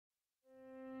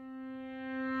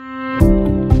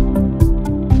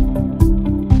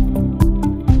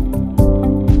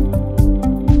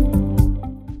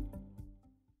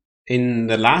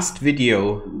the last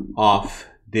video of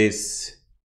this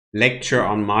lecture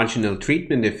on marginal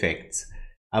treatment effects,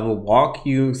 I will walk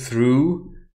you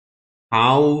through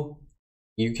how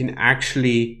you can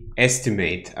actually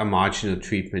estimate a marginal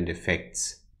treatment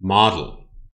effects model,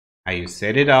 how you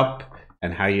set it up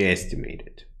and how you estimate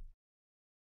it.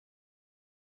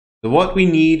 So what we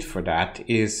need for that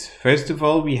is, first of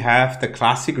all, we have the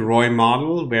classic Roy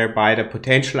model, whereby the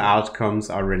potential outcomes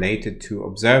are related to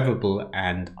observable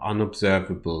and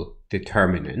unobservable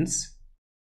determinants.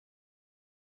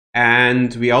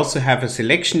 And we also have a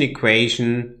selection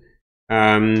equation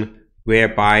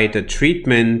whereby the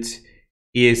treatment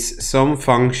is some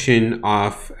function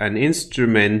of an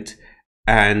instrument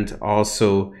and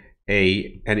also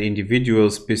an individual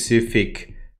specific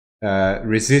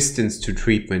resistance to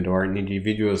treatment or an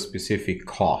individual specific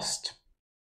cost.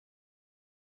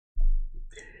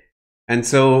 And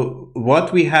so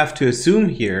what we have to assume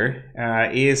here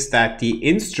is that the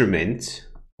instrument,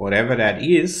 whatever that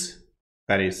is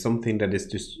something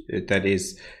that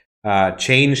is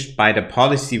changed by the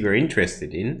policy we're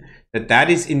interested in, that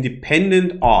is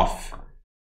independent of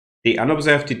the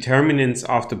unobserved determinants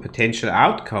of the potential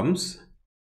outcomes,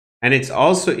 and it's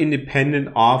also independent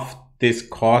of this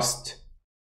cost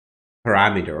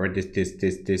parameter, or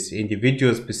this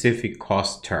individual specific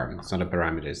cost term. It's not a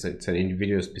parameter, it's an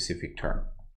individual specific term.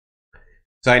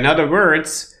 So in other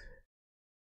words,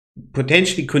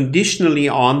 potentially conditionally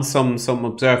on some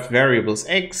observed variables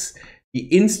x, the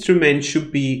instrument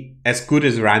should be as good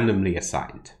as randomly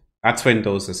assigned. That's when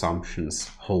those assumptions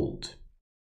hold.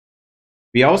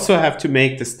 We also have to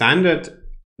make the standard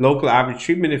local average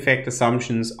treatment effect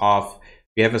assumptions of,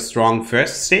 we have a strong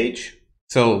first stage.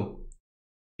 So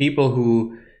people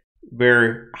who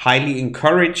were highly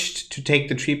encouraged to take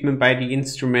the treatment by the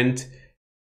instrument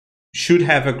should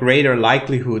have a greater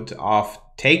likelihood of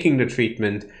taking the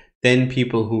treatment than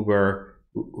people who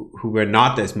were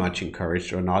not as much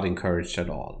encouraged or not encouraged at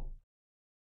all.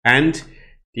 And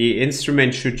the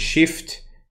instrument should shift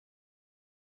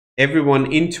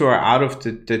everyone into or out of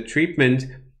the treatment,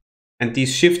 and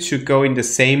these shifts should go in the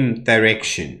same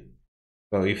direction.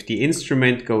 So if the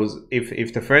instrument goes,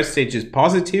 if the first stage is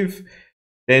positive,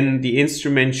 then the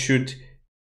instrument should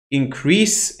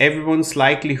increase everyone's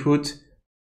likelihood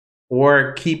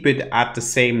or keep it at the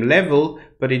same level,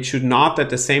 but it should not at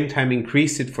the same time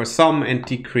increase it for some and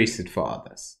decrease it for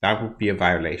others. That would be a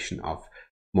violation of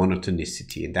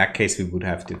monotonicity. In that case, we would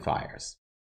have defiers.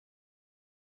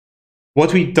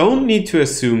 What we don't need to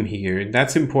assume here, and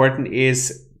that's important,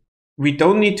 is we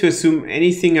don't need to assume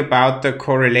anything about the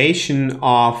correlation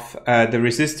of the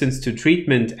resistance to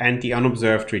treatment and the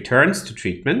unobserved returns to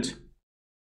treatment.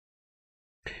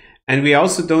 And we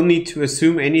also don't need to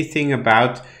assume anything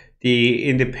about the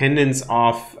independence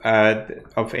of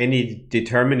any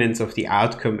determinants of the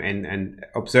outcome and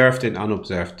observed and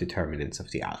unobserved determinants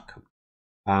of the outcome.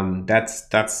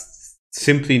 That's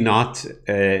simply not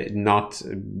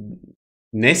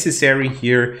necessary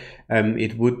here.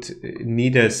 It would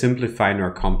neither simplify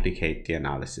nor complicate the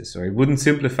analysis, or it wouldn't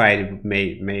simplify it, it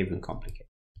may even complicate.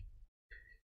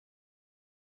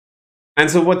 And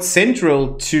so what's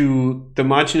central to the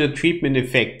marginal treatment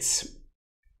effects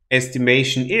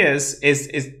estimation is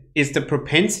the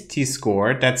propensity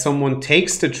score that someone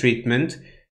takes the treatment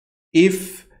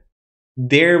if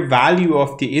their value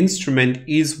of the instrument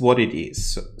is what it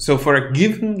is. So for a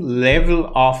given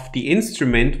level of the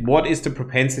instrument, what is the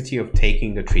propensity of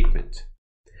taking the treatment?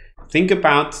 Think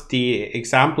about the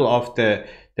example of the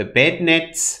bed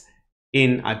nets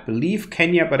in, I believe,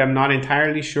 Kenya, but I'm not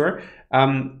entirely sure.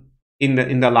 In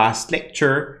the last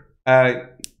lecture,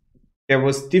 there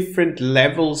was different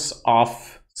levels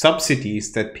of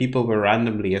subsidies that people were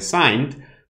randomly assigned.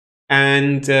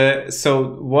 And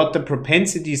so what the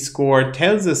propensity score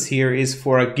tells us here is,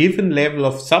 for a given level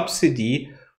of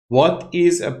subsidy, what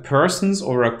is a person's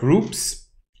or a group's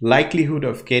likelihood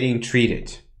of getting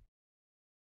treated.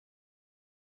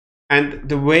 And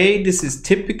the way this is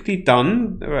typically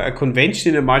done, a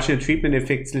convention in the marginal treatment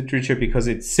effects literature, because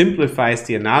it simplifies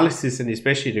the analysis and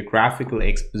especially the graphical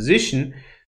exposition,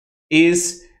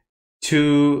 is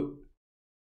to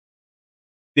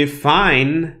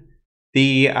define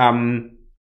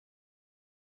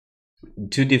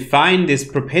this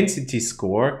propensity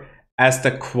score as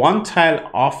the quantile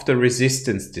of the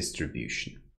resistance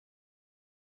distribution.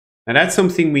 And that's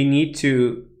something we need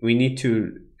to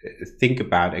think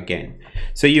about again.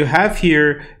 So you have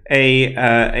here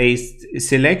a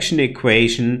selection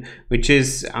equation, which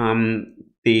is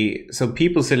so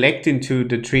people select into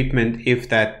the treatment if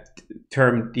that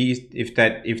term d,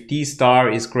 if d star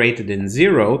is greater than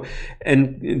 0,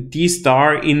 and d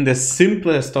star in the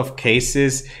simplest of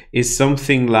cases is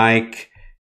something like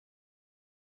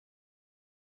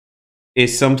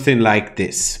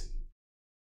this.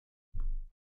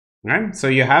 Right? So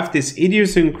you have this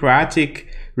idiosyncratic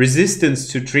resistance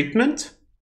to treatment,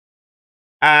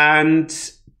 and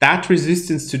that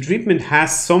resistance to treatment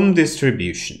has some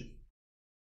distribution.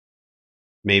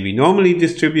 Maybe normally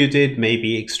distributed,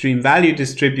 maybe extreme value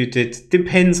distributed,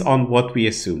 depends on what we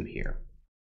assume here.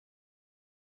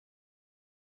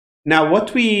 Now,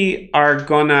 what we are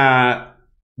gonna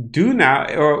do now,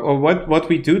 or what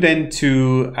we do then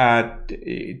to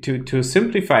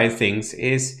simplify things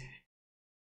is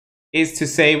to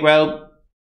say, well,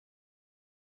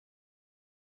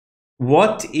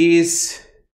 what is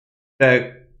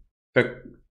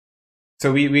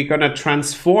so we're gonna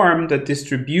transform the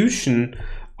distribution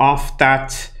of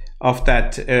that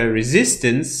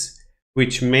resistance,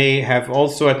 which may have all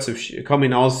sorts of come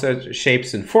in all sorts of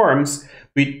shapes and forms.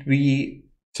 We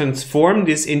transform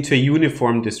this into a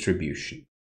uniform distribution,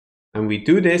 and we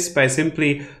do this by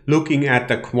simply looking at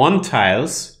the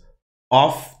quantiles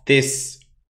of the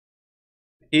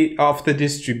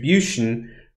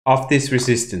distribution of this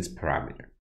resistance parameter.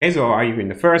 Okay, so are you in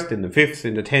the first, in the fifth,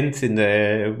 in the 10th, in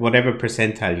the whatever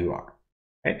percentile you are?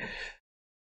 Okay.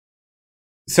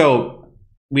 So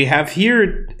we have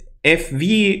here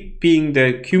Fv being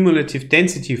the cumulative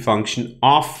density function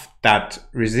of that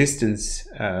resistance,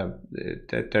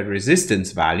 that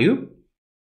resistance value,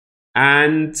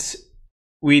 and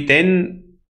we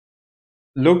then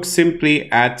look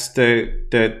simply at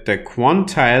the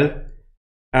quantile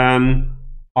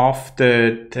of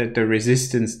the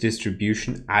resistance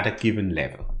distribution at a given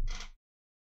level.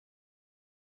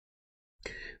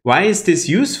 Why is this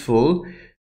useful?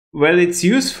 Well, it's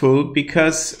useful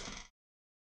because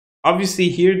obviously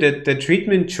here the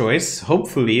treatment choice,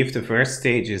 hopefully if the first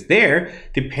stage is there,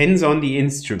 depends on the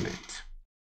instrument.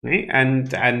 Right?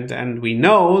 And we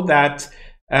know that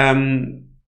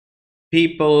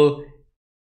people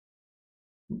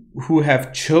who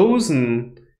have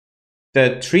chosen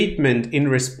the treatment in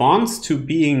response to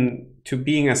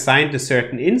being assigned a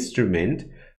certain instrument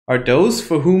are those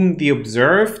for whom the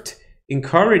observed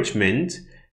encouragement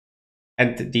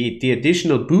and the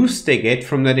additional boost they get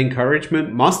from that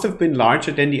encouragement must have been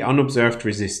larger than the unobserved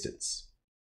resistance.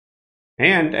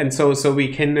 And so we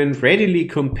can then readily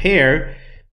compare,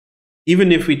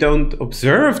 even if we don't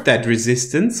observe that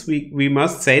resistance, we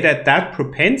must say that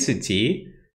propensity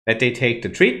that they take the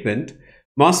treatment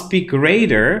must be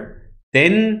greater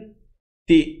than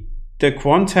the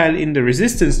quantile in the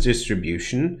resistance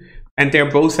distribution, and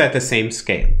they're both at the same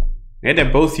scale. Yeah,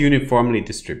 they're both uniformly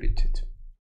distributed.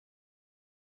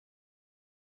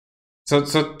 So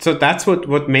that's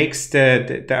what makes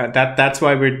that's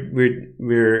why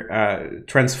we're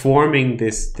transforming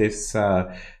this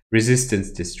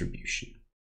resistance distribution.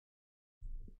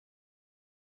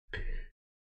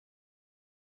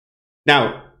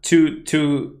 Now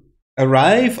to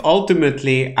arrive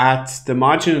ultimately at the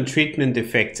marginal treatment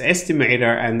effects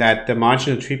estimator and at the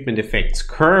marginal treatment effects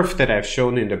curve that I've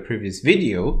shown in the previous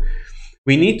video,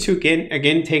 we need to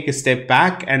again take a step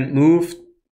back and move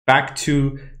back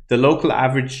to the local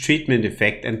average treatment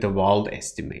effect and the Wald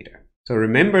estimator. So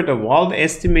remember, the Wald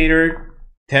estimator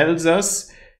tells us,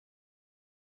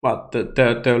 well,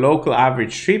 the local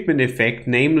average treatment effect,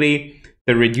 namely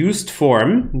the reduced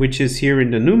form, which is here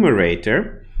in the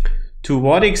numerator. To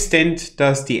what extent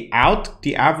does the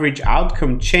average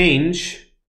outcome change,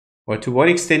 or to what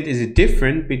extent is it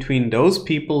different between those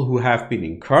people who have been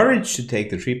encouraged to take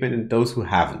the treatment and those who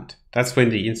haven't? That's when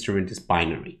the instrument is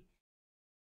binary.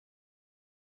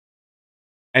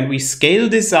 And we scale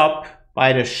this up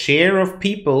by the share of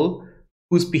people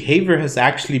whose behavior has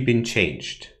actually been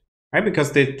changed. Right?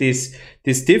 Because this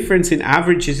difference in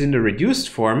averages in the reduced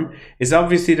form is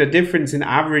obviously the difference in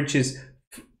averages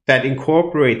that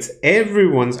incorporates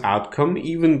everyone's outcome,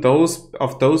 even those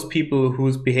people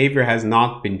whose behavior has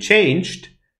not been changed.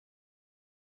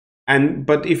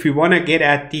 But if we want to get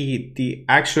at the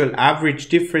actual average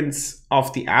difference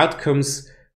of the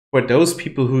outcomes for those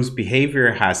people whose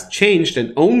behavior has changed,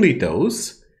 and only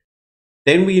those,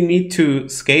 then we need to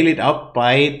scale it up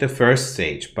by the first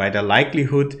stage, by the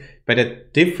likelihood, by the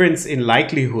difference in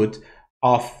likelihood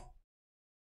of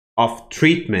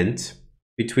treatment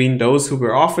between those who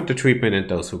were offered the treatment and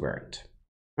those who weren't.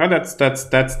 Well, that's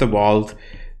the Wald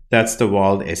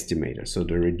estimator. So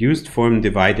the reduced form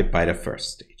divided by the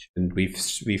first stage. And we've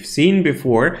seen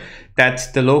before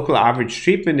that the local average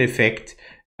treatment effect,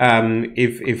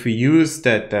 if we use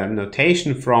the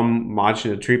notation from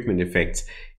marginal treatment effects,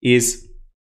 is,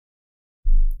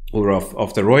 or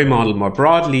of the Roy model more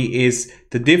broadly, is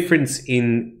the difference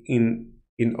in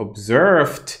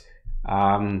observed,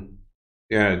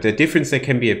 the difference that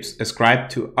can be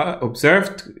ascribed to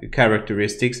observed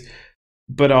characteristics,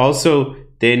 but also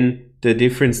then the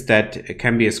difference that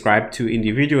can be ascribed to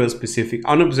individual specific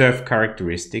unobserved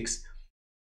characteristics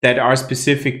that are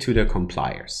specific to the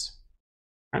compliers.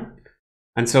 Right?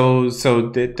 And so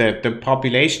the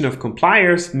population of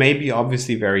compliers may be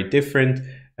obviously very different.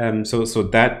 So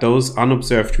that those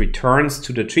unobserved returns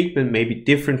to the treatment may be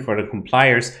different for the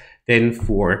compliers than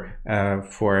for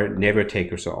never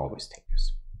takers or always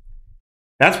takers.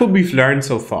 That's what we've learned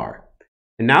so far.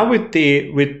 And now with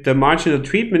the marginal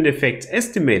treatment effects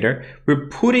estimator, we're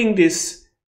putting this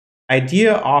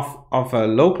idea of a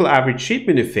local average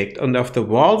treatment effect and of the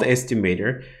Wald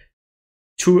estimator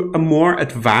to a more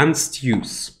advanced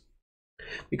use.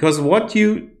 Because what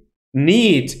you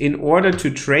need in order to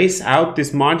trace out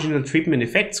this marginal treatment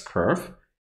effects curve,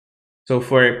 so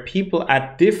for people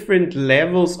at different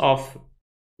levels of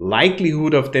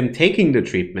likelihood of them taking the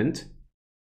treatment,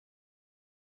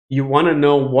 you want to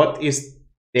know what is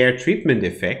their treatment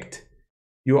effect.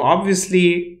 You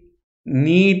obviously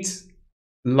need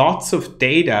lots of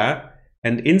data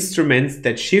and instruments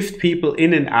that shift people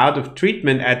in and out of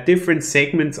treatment at different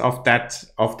segments of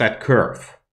that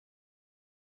curve.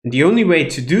 And the only way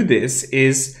to do this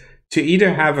is to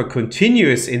either have a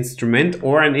continuous instrument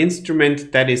or an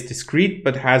instrument that is discrete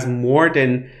but has more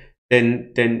than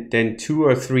 2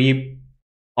 or 3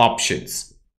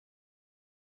 options.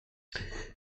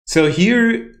 So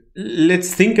here,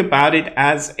 let's think about it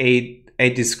as a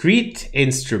discrete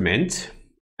instrument,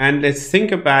 and let's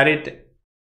think about it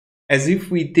as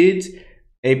if we did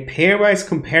a pairwise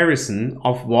comparison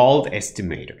of Wald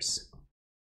estimators.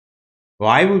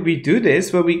 Why would we do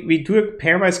this? Well, we do a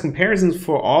pairwise comparison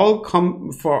for all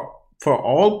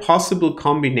possible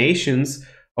combinations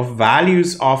of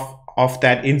values of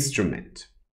that instrument.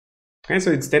 Okay,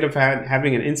 so instead of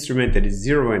having an instrument that is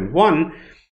 0 and 1,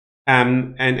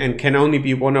 and can only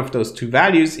be one of those 2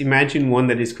 values, imagine one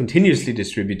that is continuously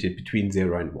distributed between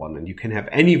 0 and 1, and you can have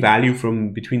any value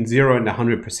from between 0 and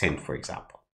 100%, for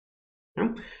example. Yeah?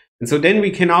 And so then we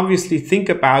can obviously think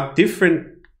about different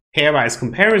pairwise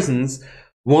comparisons.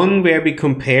 One where we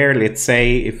compare, let's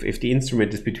say, if the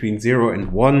instrument is between 0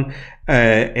 and 1,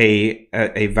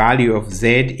 a value of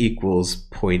z equals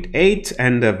 0.8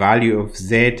 and a value of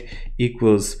z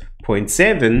equals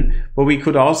 0.7, but we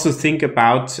could also think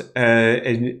about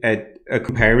a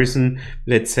comparison,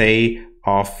 let's say,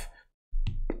 of,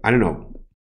 I don't know,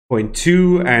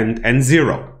 0.2 and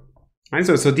 0. And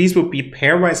so these would be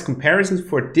pairwise comparisons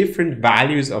for different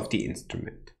values of the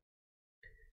instrument.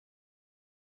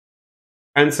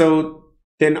 And so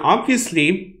then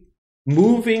obviously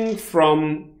moving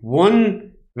from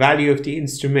one value of the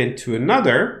instrument to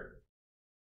another,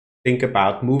 think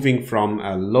about moving from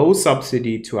a low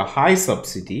subsidy to a high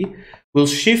subsidy, will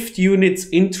shift units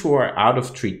into or out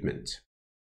of treatment.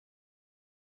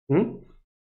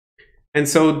 And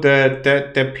so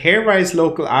the pairwise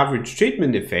local average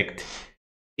treatment effect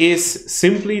is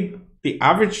simply the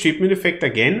average treatment effect,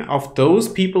 again, of those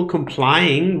people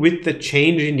complying with the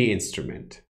change in the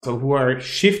instrument, so who are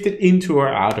shifted into or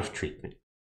out of treatment.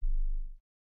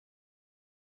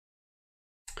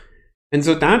 And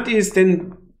so that is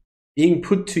then being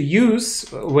put to use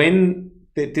when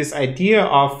this idea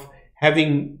of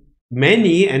having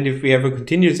many, and if we have a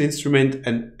continuous instrument,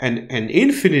 an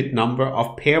infinite number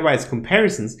of pairwise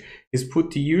comparisons is put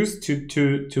to use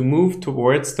to move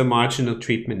towards the marginal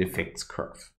treatment effects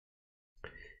curve.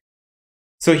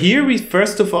 So here we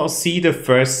first of all see the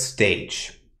first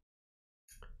stage.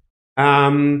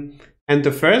 And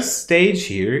the first stage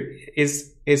here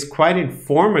is quite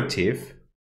informative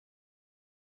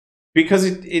because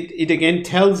it again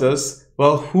tells us,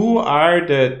 well, who are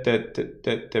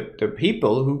the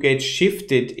people who get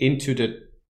shifted into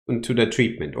the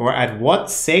treatment, or at what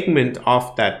segment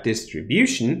of that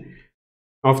distribution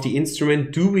of the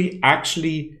instrument do we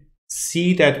actually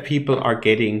see that people are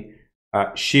getting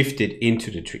shifted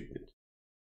into the treatment.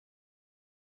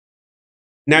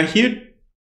 Now here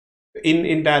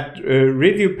in that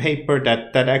review paper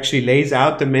that actually lays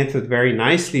out the method very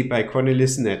nicely by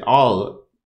Cornelissen et al.,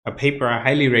 a paper I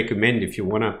highly recommend if you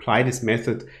want to apply this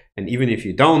method, and even if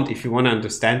you don't, if you want to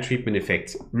understand treatment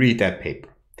effects, read that paper.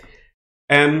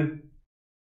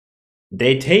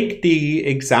 They take the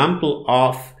example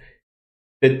of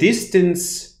the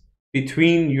distance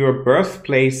between your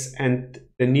birthplace and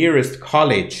the nearest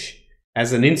college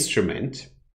as an instrument.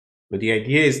 But the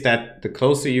idea is that the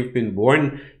closer you've been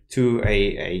born to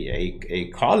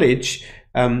a college,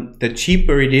 the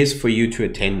cheaper it is for you to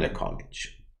attend a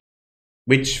college,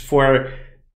 which for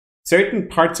certain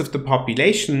parts of the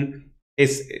population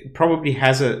probably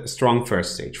has a strong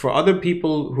first stage. For other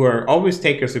people who are always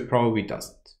takers, it probably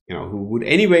doesn't. Who would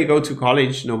anyway go to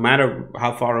college no matter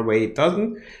how far away, it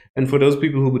doesn't. And for those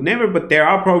people who would never, but there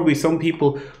are probably some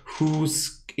people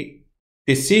whose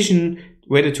decision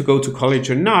whether to go to college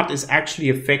or not is actually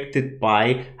affected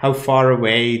by how far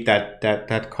away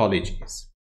that college is.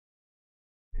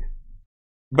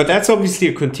 But that's obviously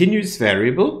a continuous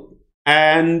variable.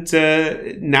 And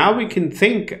now we can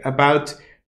think about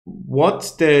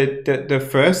what the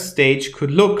first stage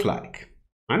could look like.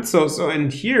 And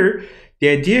and here the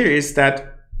idea is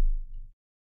that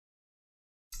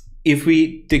if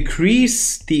we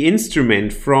decrease the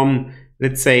instrument from,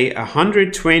 let's say,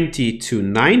 120 to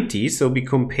 90, so we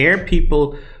compare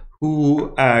people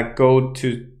who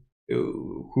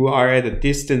who are at a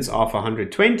distance of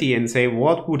 120 and say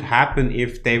what would happen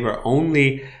if they were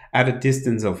only at a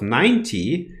distance of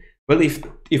 90. Well,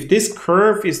 if this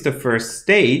curve is the first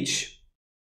stage,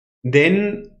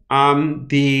 then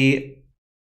the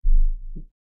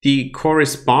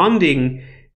corresponding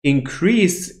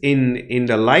increase in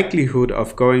the likelihood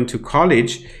of going to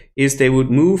college is they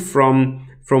would move from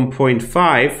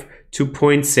 0.5 to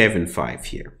 0.75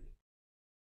 here.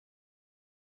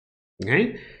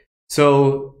 Okay,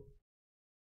 so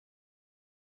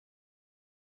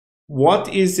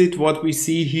what is it what we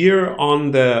see here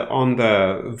on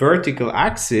the vertical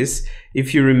axis?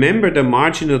 If you remember the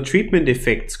marginal treatment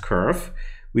effects curve,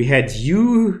 we had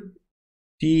UD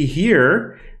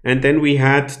here, and then we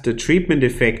had the treatment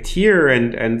effect here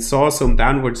and saw some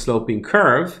downward sloping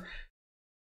curve.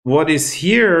 What is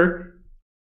here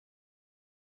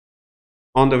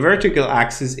on the vertical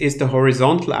axis is the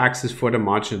horizontal axis for the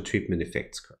marginal treatment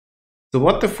effects curve. So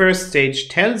what the first stage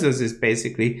tells us is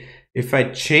basically, if I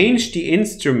change the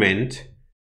instrument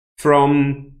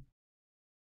from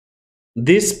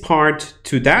this part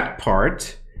to that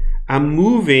part, I'm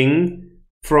moving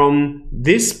from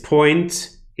this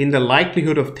point in the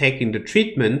likelihood of taking the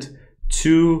treatment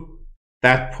to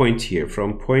that point here,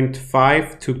 from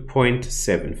 0.5 to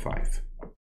 0.75.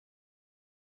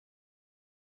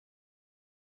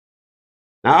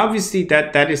 Now, obviously,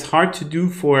 that is hard to do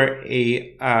for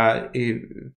if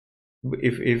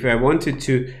I wanted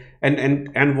to,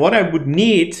 and what I would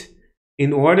need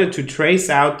in order to trace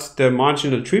out the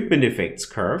marginal treatment effects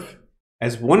curve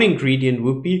as one ingredient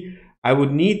would be, I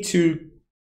would need to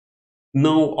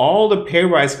know all the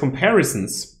pairwise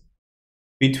comparisons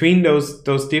between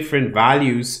those different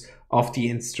values of the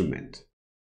instrument.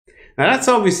 Now that's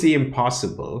obviously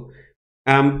impossible,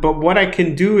 but what I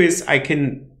can do is I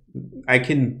can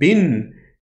bin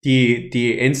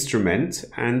the instrument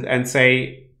and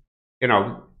say,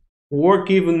 for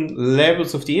given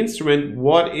levels of the instrument,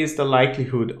 what is the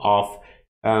likelihood of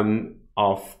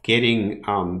getting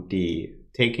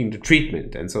taking the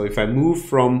treatment? And so if I move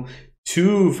from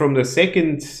the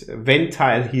second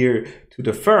ventile here to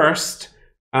the first,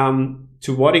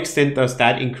 to what extent does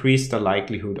that increase the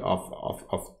likelihood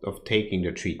of taking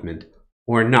the treatment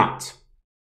or not?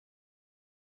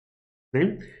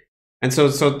 Okay? And so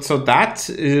that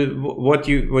what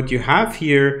you have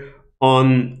here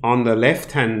on the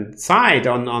left hand side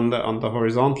on the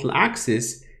horizontal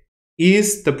axis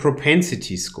is the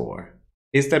propensity score.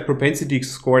 Is that propensity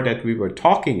score that we were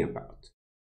talking about?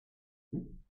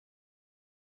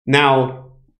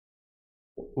 Now,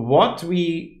 what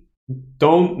we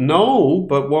don't know,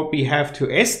 but what we have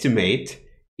to estimate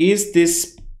is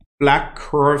this black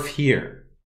curve here.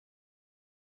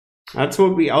 That's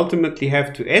what we ultimately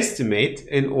have to estimate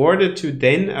in order to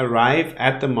then arrive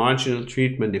at the marginal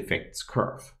treatment effects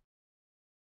curve.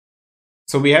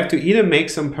 So we have to either make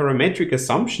some parametric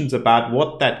assumptions about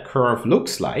what that curve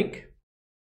looks like,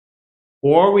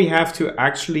 or we have to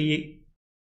actually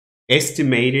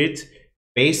estimate it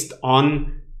based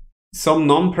on some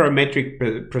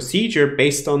non-parametric procedure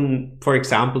based on, for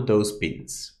example, those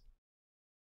bins.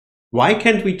 Why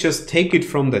can't we just take it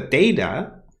from the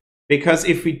data? Because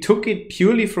if we took it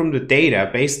purely from the data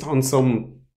based on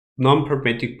some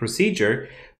non-parametric procedure,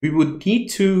 we would need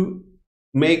to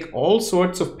make all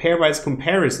sorts of pairwise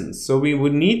comparisons. So we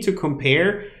would need to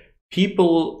compare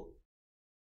people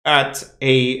at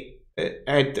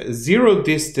zero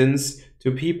distance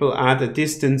to people at a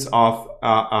distance of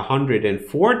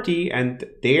 140, and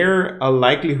their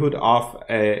likelihood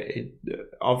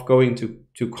of going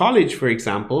to college, for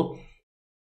example.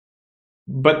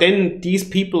 But then these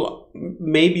people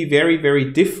may be very,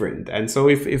 very different. And so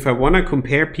if I want to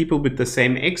compare people with the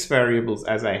same x variables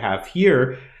as I have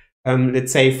here,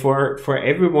 let's say for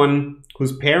everyone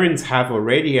whose parents have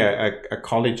already a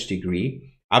college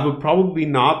degree, I would probably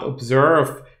not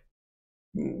observe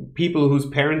people whose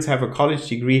parents have a college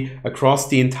degree across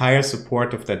the entire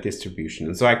support of that distribution.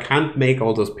 And so I can't make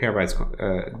all those pairwise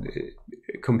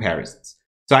comparisons.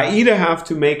 So I either have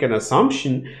to make an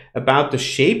assumption about the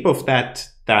shape of that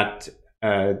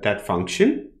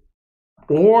function,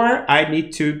 or I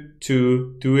need to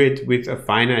do it with a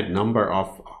finite number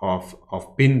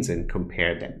of bins and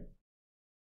compare them.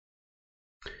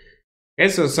 Okay,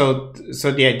 so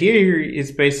the idea here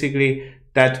is basically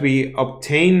that we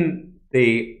obtain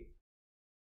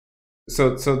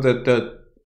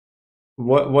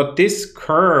what this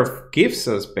curve gives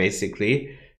us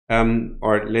basically,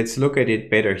 or let's look at it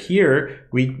better here.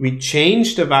 We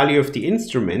change the value of the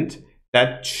instrument.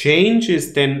 That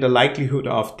changes then the likelihood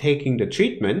of taking the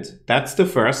treatment. That's the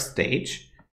first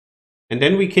stage. And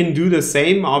then we can do the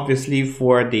same obviously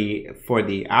for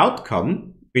the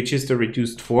outcome, which is the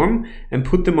reduced form, and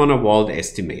put them on a walled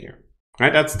estimator.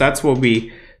 Right? That's what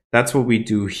we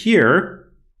do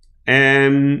here.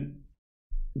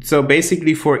 So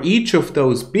basically for each of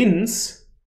those bins,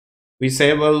 we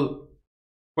say, well,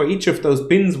 for each of those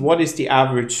bins, what is the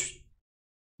average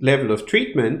level of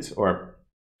treatment or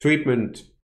treatment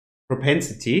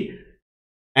propensity?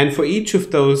 And for each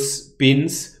of those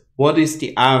bins, what is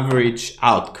the average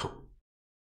outcome?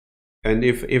 And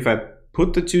if I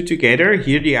put the two together,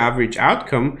 here the average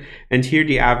outcome and here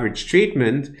the average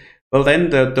treatment, well, then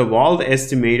the walled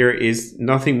estimator is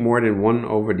nothing more than 1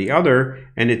 over the other,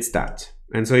 and it's that.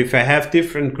 And so if I have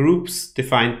different groups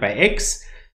defined by X,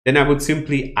 then I would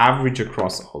simply average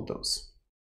across all those.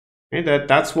 Okay,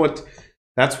 that's what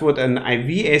an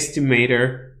IV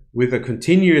estimator with a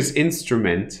continuous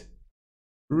instrument,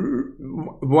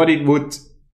 what it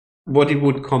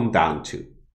would come down to.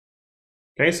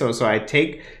 Okay, so I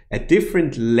take at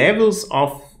different levels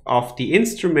of the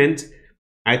instrument,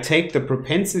 I take the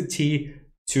propensity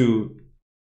to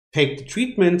take the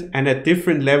treatment, and at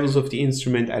different levels of the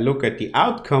instrument, I look at the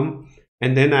outcome,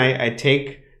 and then I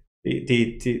take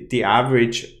the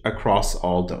average across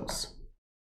all those,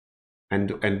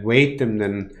 and weight them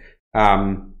then,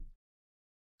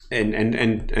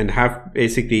 and have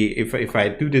basically, if I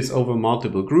do this over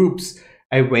multiple groups,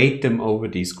 I weight them over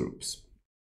these groups.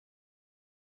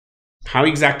 How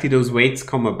exactly those weights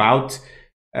come about,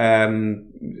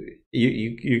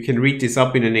 you can read this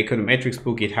up in an econometrics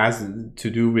book. It has to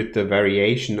do with the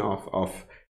variation of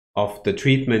the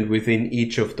treatment within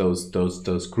each of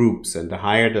those groups, and the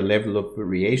higher the level of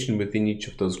variation within each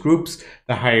of those groups,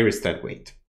 the higher is that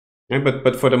weight.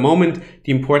 But for the moment,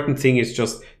 the important thing is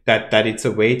just that it's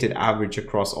a weighted average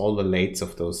across all the weights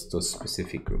of those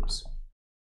specific groups.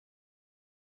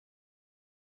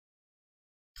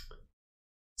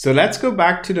 So let's go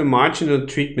back to the marginal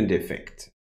treatment effect.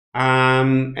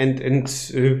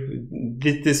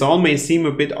 This all may seem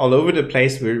a bit all over the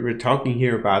place. We're talking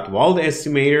here about walled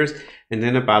estimators and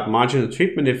then about marginal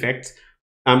treatment effects.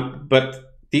 But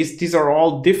these are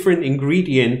all different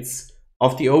ingredients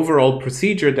of the overall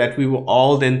procedure that we will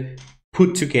all then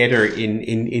put together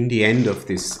in the end of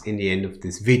this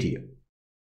video.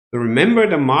 So remember,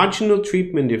 the marginal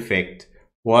treatment effect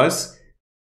was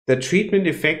the treatment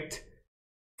effect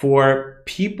for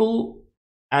people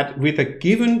with a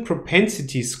given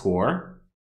propensity score,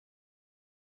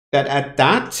 that at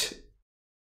that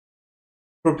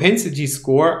propensity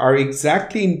score are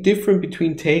exactly indifferent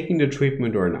between taking the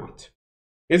treatment or not.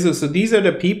 Okay, so these are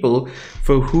the people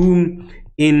for whom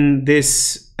in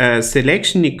this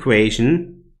selection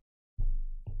equation,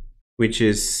 which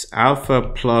is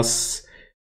alpha plus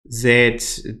z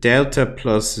delta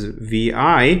plus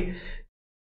vi,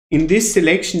 in this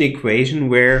selection equation,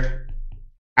 where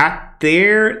at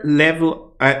their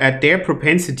level, at their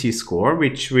propensity score,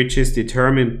 which is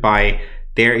determined by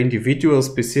their individual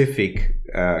specific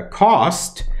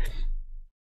cost,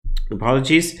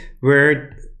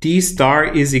 where d star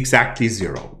is exactly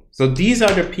 0. So these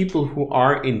are the people who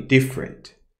are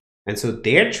indifferent, and so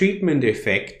their treatment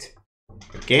effect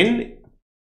again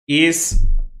is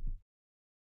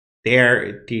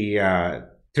the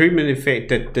treatment effect,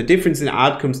 the difference in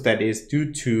outcomes that is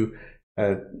due to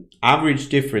average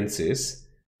differences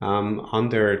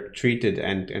under treated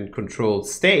and controlled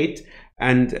state,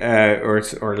 and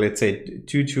or let's say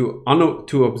due to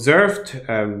observed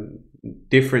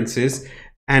differences,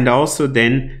 and also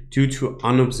then due to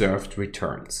unobserved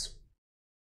returns.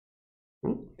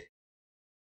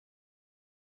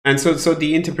 And so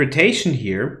the interpretation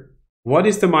here, what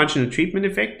is the marginal treatment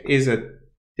effect? Is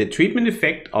the treatment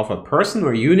effect of a person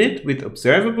or unit with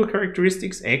observable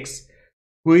characteristics X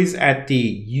who is at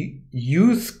the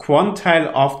youth quantile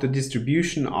of the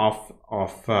distribution of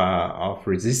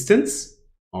resistance,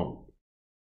 or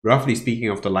roughly speaking,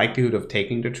 of the likelihood of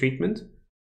taking the treatment.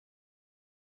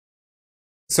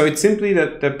 So it's simply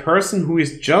that the person who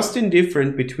is just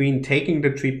indifferent between taking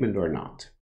the treatment or not.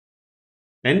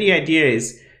 Then the idea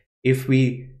is, if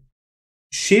we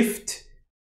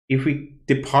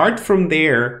depart from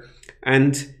there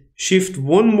and shift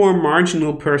one more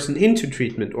marginal person into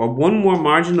treatment or one more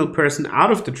marginal person out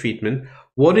of the treatment,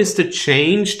 what is the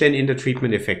change then in the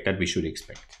treatment effect that we should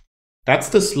expect? That's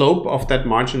the slope of that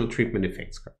marginal treatment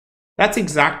effects curve. That's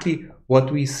exactly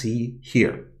what we see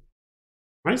here.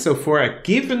 Right? So for a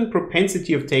given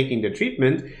propensity of taking the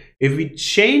treatment, if we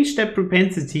change that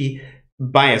propensity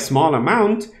by a small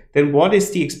amount, then what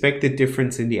is the expected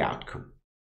difference in the outcome?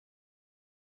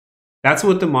 That's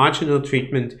what the marginal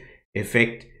treatment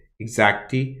effect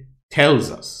exactly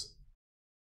tells us.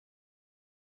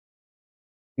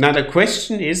 Now the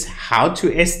question is how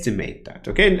to estimate that.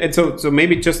 Okay, and so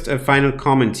maybe just a final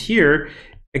comment here.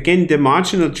 Again, the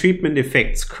marginal treatment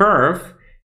effects curve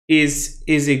is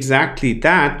exactly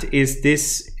that. Is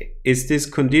this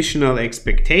conditional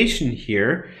expectation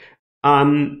here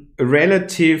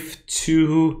relative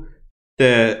to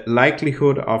the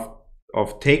likelihood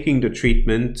of taking the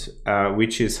treatment,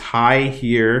 which is high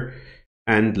here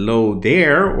and low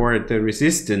there, or the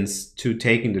resistance to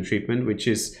taking the treatment, which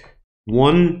is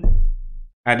 1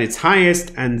 at its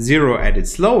highest and 0 at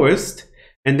its lowest.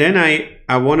 And then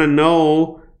I want to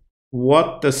know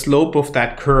what the slope of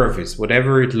that curve is,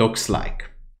 whatever it looks like.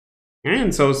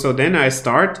 And so then I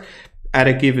start at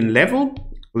a given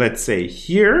level, let's say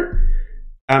here.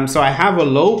 So I have a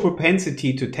low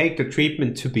propensity to take the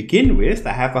treatment to begin with.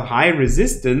 I have a high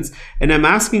resistance, and I'm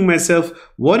asking myself,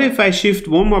 what if I shift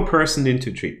one more person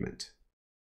into treatment?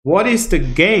 What is the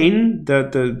gain,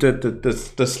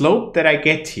 the slope that I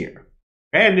get here?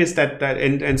 And is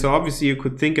and so obviously you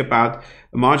could think about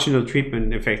a marginal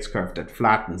treatment effects curve that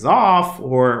flattens off,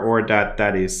 or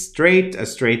that is a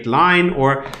straight line,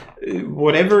 or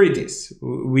whatever it is.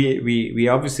 We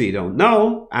obviously don't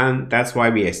know, and that's why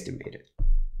we estimate it.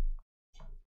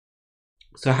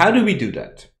 So how do we do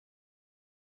that?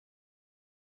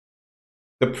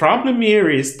 The problem here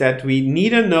is that we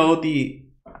neither know the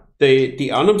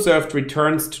unobserved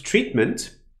returns to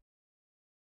treatment,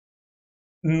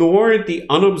 nor the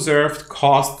unobserved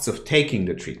costs of taking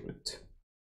the treatment.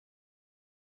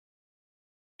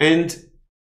 And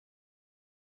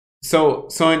so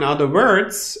in other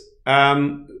words,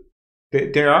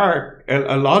 there are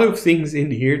a lot of things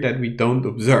in here that we don't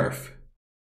observe.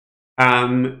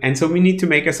 And so we need to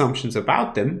make assumptions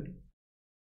about them.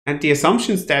 And the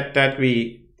assumptions that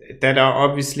are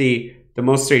obviously the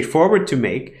most straightforward to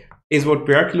make is what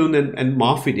Björklund and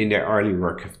Moffitt in their early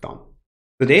work have done.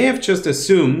 So they have just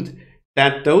assumed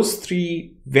that those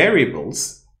three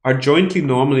variables are jointly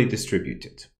normally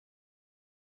distributed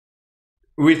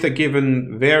with a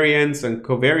given variance and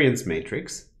covariance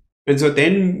matrix. And so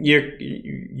then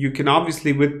you can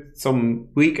obviously, with some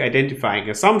weak identifying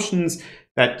assumptions,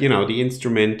 that the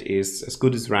instrument is as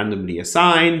good as randomly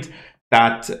assigned,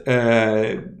 that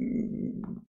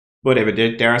whatever,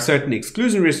 there are certain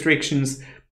exclusion restrictions,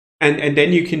 and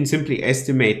then you can simply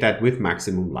estimate that with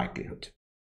maximum likelihood.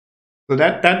 So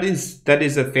that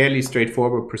is a fairly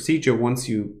straightforward procedure once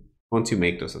you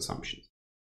make those assumptions.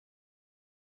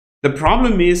 The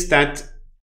problem is that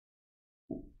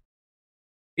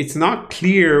it's not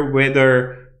clear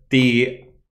whether the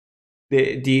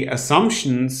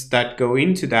assumptions that go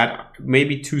into that may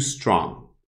be too strong,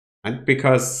 and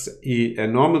because a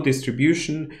normal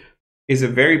distribution is a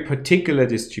very particular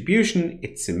distribution.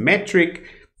 It's symmetric,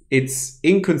 it's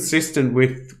inconsistent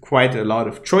with quite a lot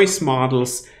of choice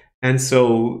models, and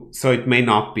so it may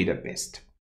not be the best.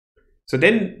 So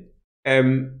then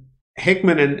Heckman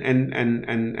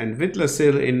and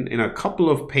Whitlasil in a couple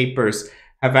of papers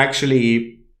have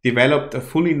actually developed a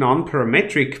fully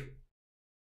non-parametric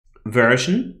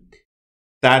version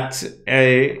that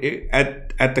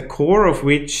at the core of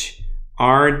which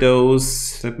are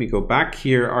those, let me go back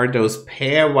here, are those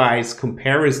pairwise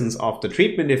comparisons of the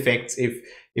treatment effects.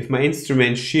 If my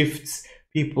instrument shifts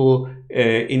people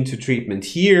into treatment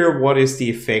here, what is the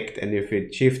effect? And if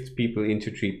it shifts people into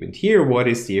treatment here, what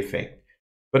is the effect?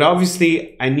 But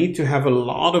obviously I need to have a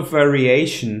lot of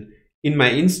variation in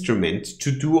my instrument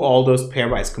to do all those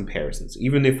pairwise comparisons,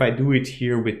 even if I do it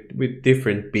here with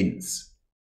different bins,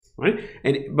 right?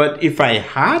 But if I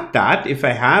had that, if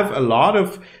I have a lot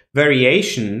of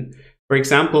variation, for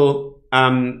example,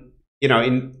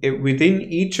 within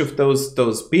each of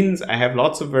those bins, I have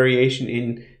lots of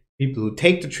variation people who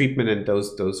take the treatment and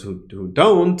those who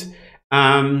don't.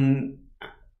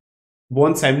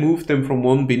 Once I move them from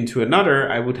one bin to another,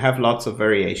 I would have lots of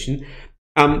variation.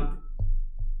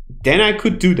 Then I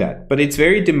could do that, but it's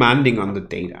very demanding on the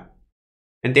data.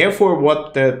 And therefore,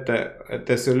 what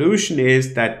the solution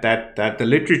is that the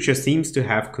literature seems to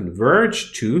have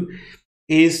converged to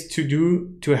is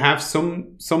to have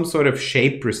some sort of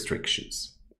shape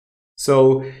restrictions.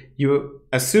 So you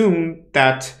assume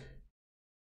that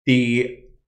the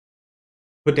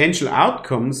potential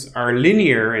outcomes are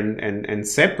linear and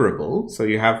separable. So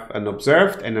you have an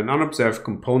observed and an unobserved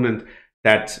component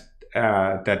that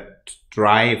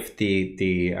drive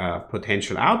the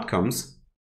potential outcomes.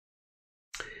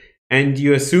 And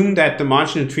you assume that the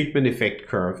marginal treatment effect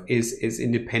curve is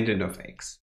independent of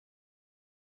X.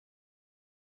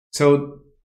 So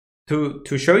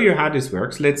to show you how this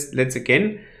works, let's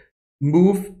again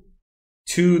move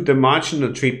to the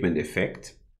marginal treatment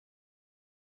effect.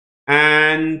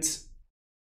 And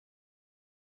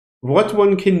what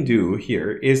one can do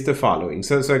here is the following.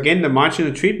 So again, the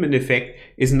marginal treatment effect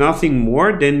is nothing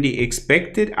more than the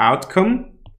expected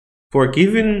outcome for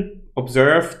given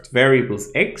observed variables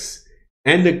X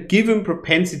and a given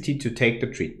propensity to take the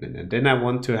treatment. And then I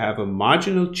want to have a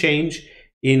marginal change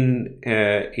in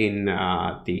the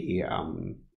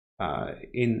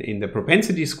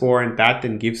propensity score, and that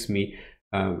then gives me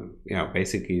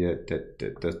basically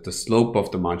the slope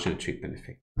of the marginal treatment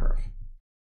effect curve.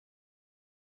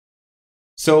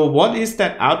 So what is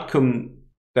that outcome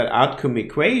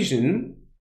equation,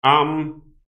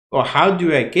 or how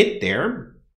do I get there?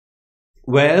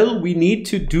 Well, we need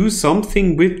to do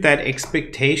something with that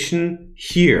expectation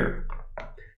here.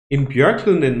 In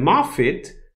Björklund and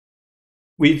Moffitt,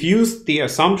 we've used the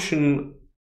assumption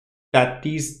that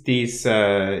these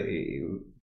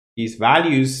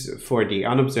values for the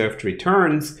unobserved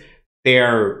returns,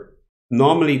 they're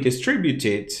normally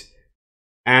distributed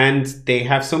and they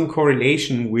have some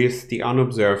correlation with the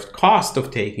unobserved cost of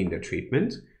taking the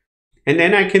treatment. And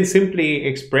then I can simply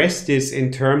express this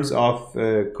in terms of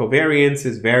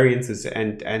covariances, variances,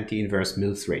 and the inverse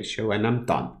Mills ratio, and I'm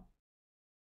done.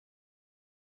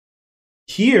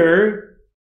 Here,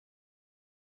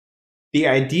 the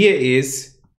idea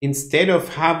is, instead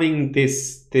of having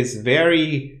this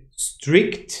very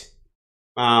strict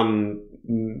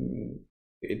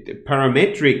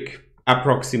parametric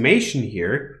approximation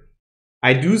here,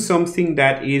 I do something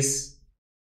that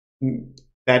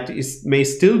may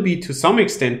still be to some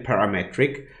extent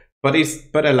parametric, but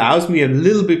allows me a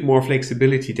little bit more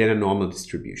flexibility than a normal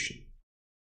distribution.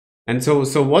 And so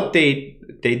what they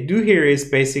do here is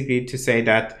basically to say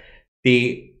that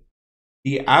the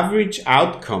average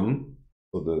outcome,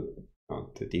 so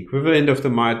the equivalent of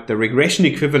the regression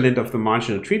equivalent of the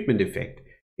marginal treatment effect,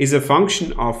 is a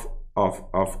function of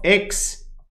X,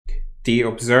 the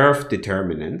observed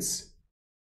determinants,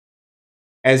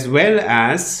 as well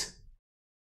as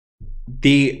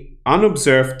the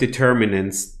unobserved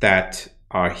determinants that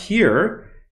are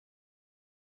here,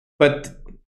 but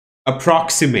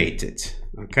approximated.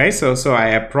 Okay, so I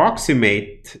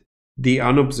approximate the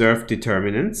unobserved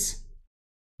determinants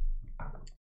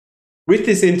with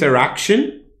this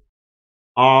interaction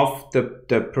of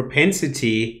the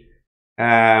propensity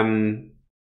and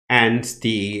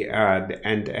the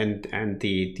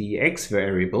X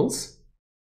variables,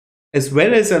 as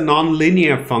well as a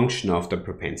nonlinear function of the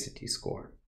propensity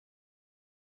score.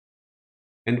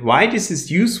 And why this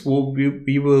is useful,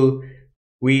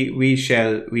 we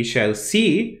shall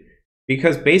see,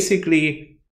 because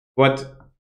basically what,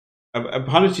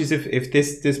 apologies if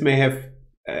this may have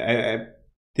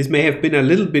been a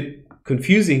little bit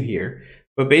confusing here,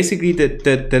 but basically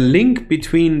the link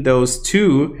between those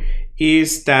two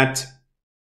is that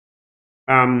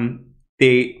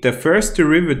the first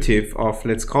derivative of,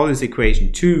 let's call this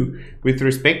equation 2, with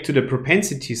respect to the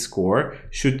propensity score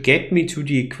should get me to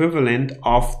the equivalent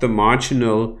of the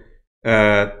marginal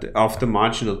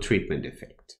treatment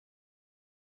effect.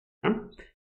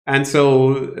 And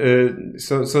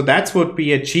so that's what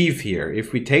we achieve here.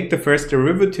 If we take the first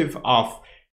derivative of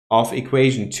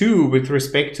equation 2 with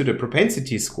respect to the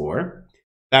propensity score,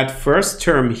 that first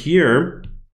term here,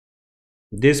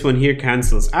 this one here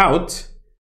cancels out.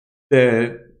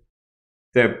 The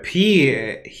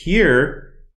P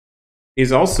here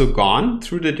is also gone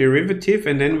through the derivative,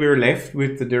 and then we're left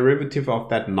with the derivative of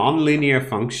that nonlinear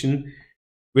function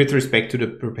with respect to the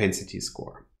propensity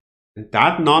score. And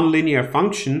that nonlinear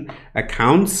function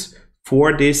accounts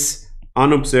for this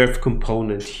unobserved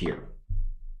component here.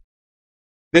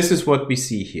 This is what we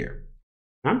see here.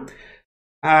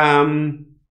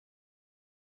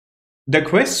 The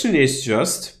question is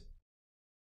just,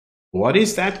 What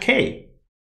is that K?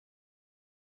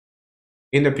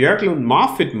 In the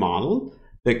Björklund-Moffitt model,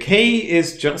 the K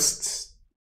is just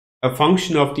a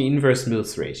function of the inverse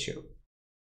Mills ratio.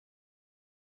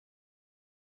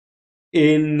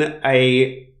 In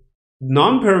a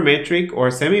non-parametric or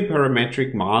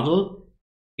semi-parametric model,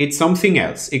 it's something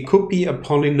else. It could be a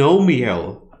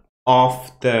polynomial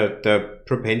of the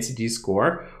propensity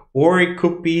score, or it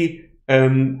could be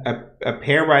a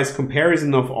pairwise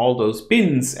comparison of all those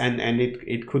bins, and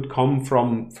it could come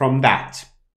from that.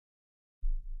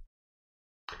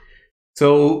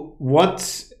 So what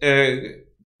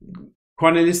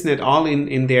Cornelissen et al.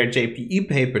 In their JPE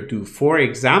paper do, for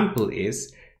example,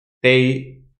 is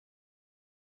they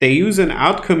use an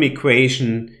outcome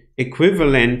equation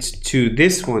equivalent to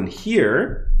this one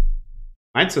here,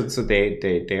 right? So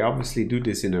they obviously do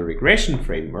this in a regression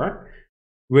framework,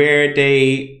 where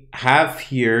they have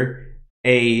here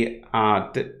the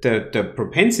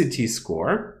propensity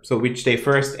score, so which they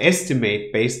first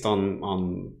estimate based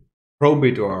on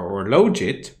probit or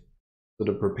logit. So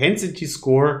the propensity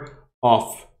score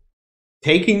of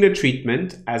taking the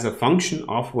treatment as a function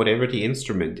of whatever the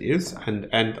instrument is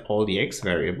and all the x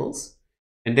variables.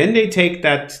 And then they take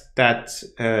that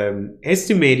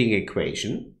estimating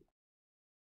equation,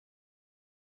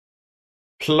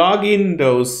 plug in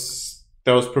those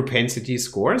propensity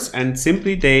scores, and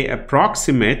simply they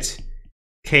approximate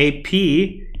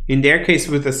Kp, in their case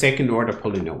with a second order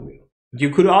polynomial. You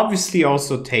could obviously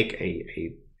also take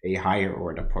a higher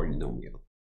order polynomial.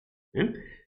 Yeah?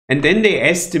 And then they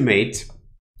estimate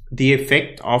the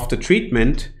effect of the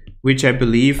treatment, which I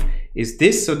believe is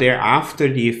this. So they're after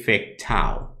the effect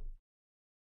tau.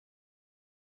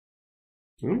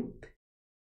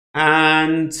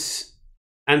 And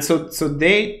so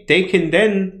they can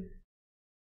then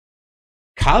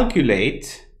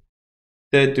calculate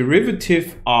the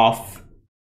derivative of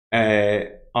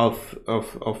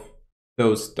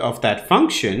that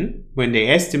function. When they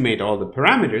estimate all the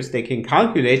parameters, they can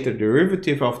calculate the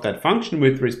derivative of that function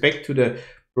with respect to the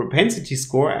propensity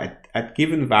score at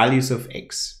given values of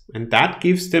x, and that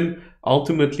gives them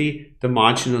ultimately the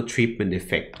marginal treatment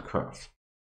effect curve.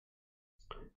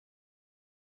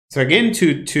 So again,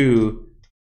 to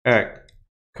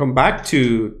come back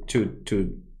to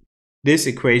this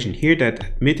equation here that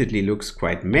admittedly looks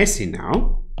quite messy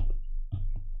now,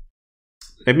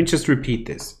 let me just repeat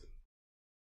this.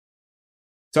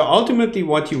 So ultimately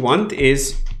what you want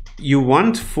is, you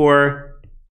want for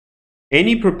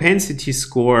any propensity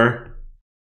score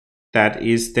that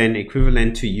is then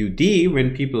equivalent to UD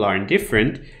when people are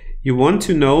indifferent, you want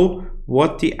to know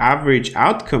what the average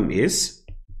outcome is,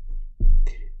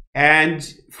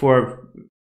 and for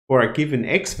a given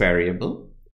x variable,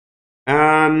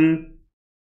 and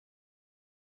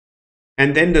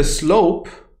then the slope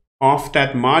of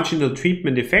that marginal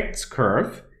treatment effects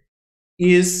curve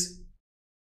is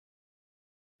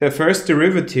the first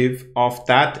derivative of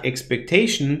that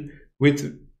expectation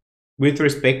with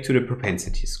respect to the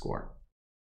propensity score.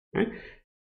 Right?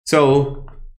 So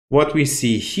what we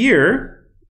see here,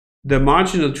 the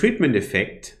marginal treatment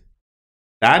effect,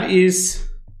 that is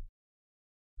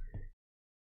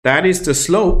the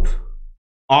slope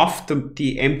of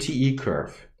the MTE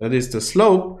curve. That is the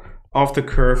slope of the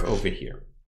curve over here.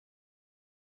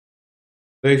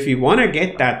 So if we want to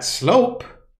get that slope,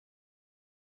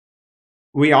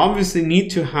 we obviously need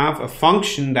to have a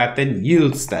function that then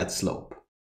yields that slope.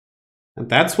 And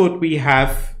that's what we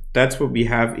have. That's what we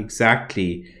have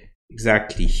exactly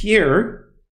here.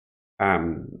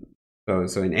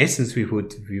 So in essence, we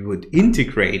would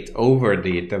integrate over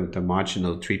the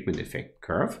marginal treatment effect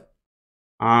curve.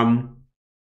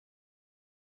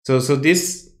 So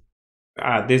this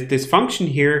function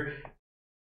here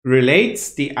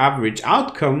relates the average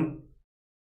outcome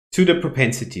to the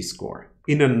propensity score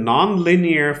in a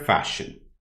non-linear fashion.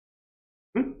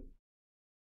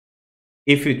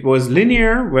 If it was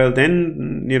linear, well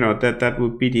then, you know, that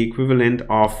would be the equivalent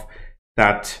of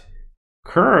that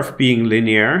curve being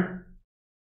linear,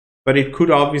 but it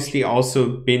could obviously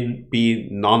also be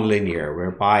non-linear,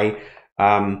 whereby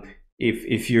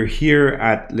if you're here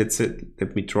at,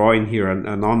 let me draw in here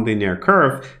a non-linear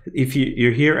curve. If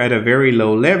you're here at a very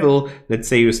low level, let's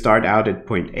say you start out at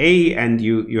point A and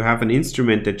you have an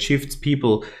instrument that shifts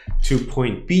people to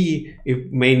point B,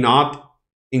 it may not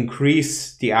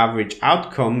increase the average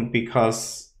outcome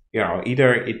because, you know,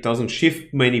 either it doesn't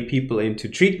shift many people into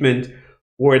treatment,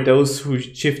 or those who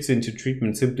shifts into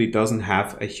treatment simply doesn't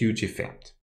have a huge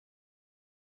effect.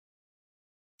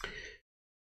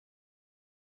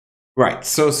 Right,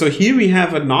 so here we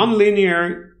have a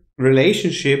nonlinear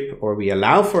relationship, or we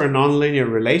allow for a nonlinear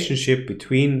relationship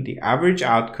between the average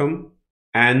outcome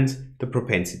and the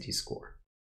propensity score.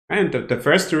 And the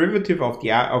first derivative of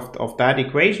that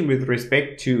equation with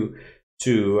respect to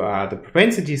the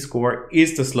propensity score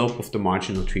is the slope of the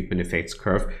marginal treatment effects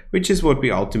curve, which is what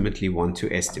we ultimately want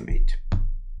to estimate.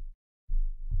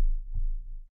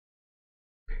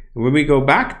 When we go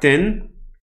back then,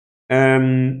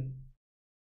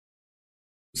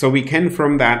 so we can,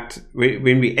 from that,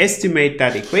 when we estimate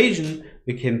that equation,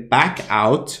 we can back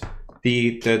out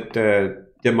the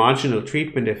marginal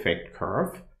treatment effect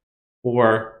curve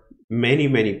for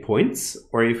many points,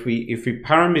 or if we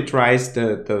parameterize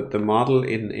the model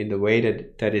in the way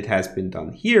that it has been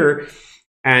done here,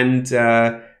 and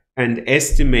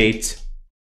estimate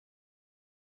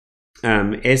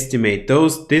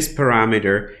this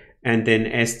parameter and then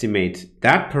estimate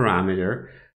that parameter,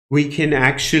 we can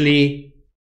actually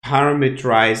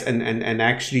parameterize and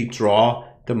actually draw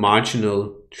the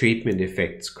marginal treatment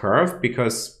effects curve,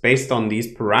 because based on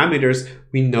these parameters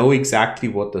we know exactly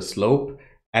what the slope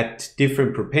at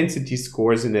different propensity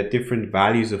scores and at different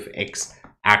values of x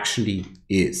actually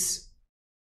is.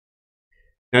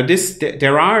 Now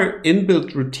there are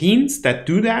inbuilt routines that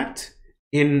do that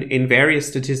in various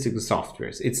statistical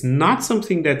softwares. It's not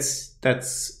something that's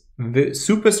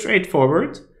super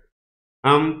straightforward,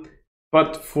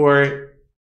 but for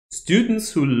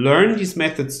students who learn these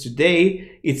methods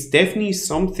today, it's definitely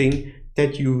something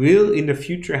that you will in the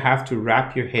future have to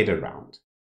wrap your head around.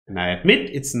 And I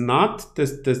admit it's not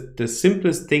the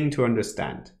simplest thing to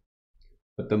understand.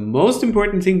 But the most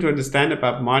important thing to understand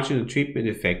about marginal treatment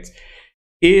effects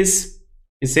is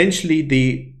essentially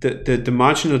the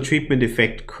marginal treatment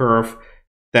effect curve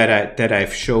that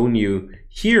I've shown you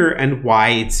here, and why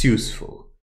it's useful.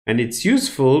 And it's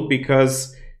useful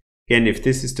because, again, if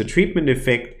this is the treatment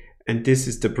effect and this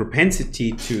is the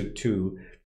propensity to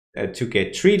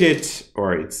get treated,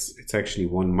 or it's actually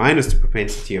 1 minus the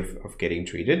propensity of getting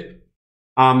treated,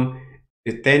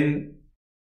 then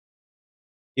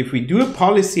if we do a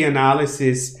policy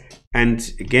analysis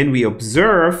and again we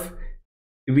observe,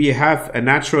 we have a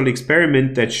natural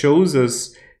experiment that shows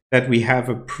us that we have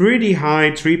a pretty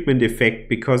high treatment effect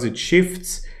because it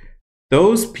shifts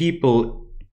those people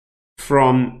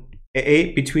from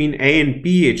between A and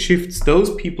B, it shifts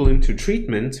those people into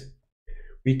treatment.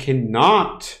 We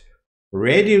cannot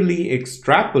readily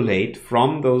extrapolate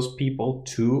from those people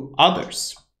to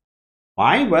others.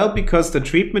 Why? Well, because the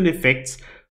treatment effects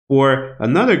for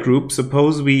another group,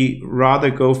 suppose we rather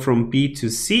go from B to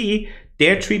C,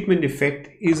 their treatment effect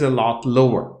is a lot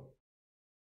lower.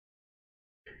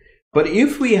 But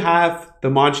if we have the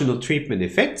marginal treatment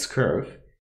effects curve,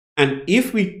 and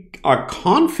if we are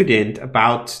confident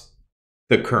about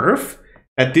the curve,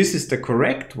 that this is the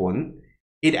correct one,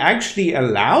 it actually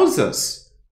allows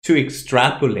us to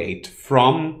extrapolate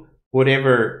from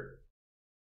whatever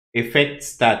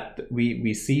effects that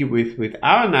we see with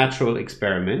our natural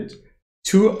experiment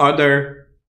to other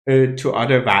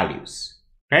values,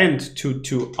 and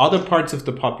to other parts of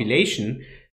the population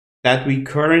that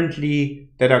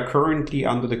are currently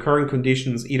under the current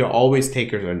conditions either always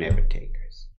takers or never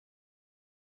takers.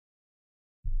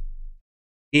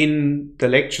 In the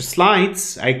lecture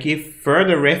slides, I give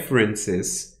further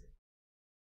references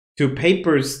to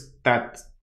papers that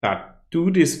do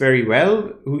this very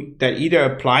well, that either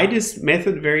apply this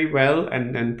method very well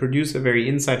and produce a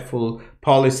very insightful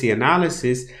policy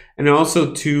analysis, and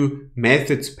also to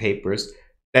methods papers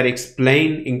that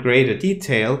explain in greater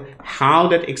detail how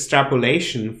that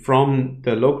extrapolation from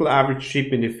the local average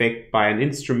treatment effect by an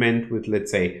instrument with,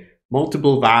 let's say,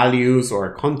 multiple values or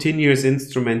a continuous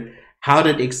instrument, how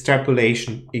that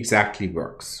extrapolation exactly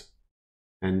works.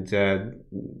 And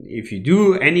if you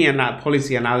do any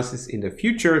policy analysis in the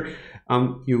future,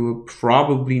 you will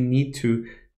probably need to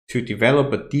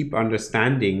develop a deep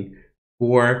understanding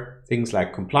for things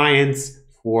like compliance,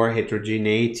 for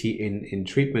heterogeneity in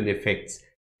treatment effects,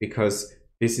 because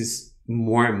this is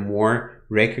more and more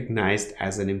recognized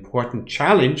as an important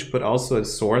challenge, but also a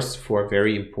source for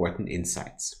very important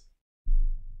insights.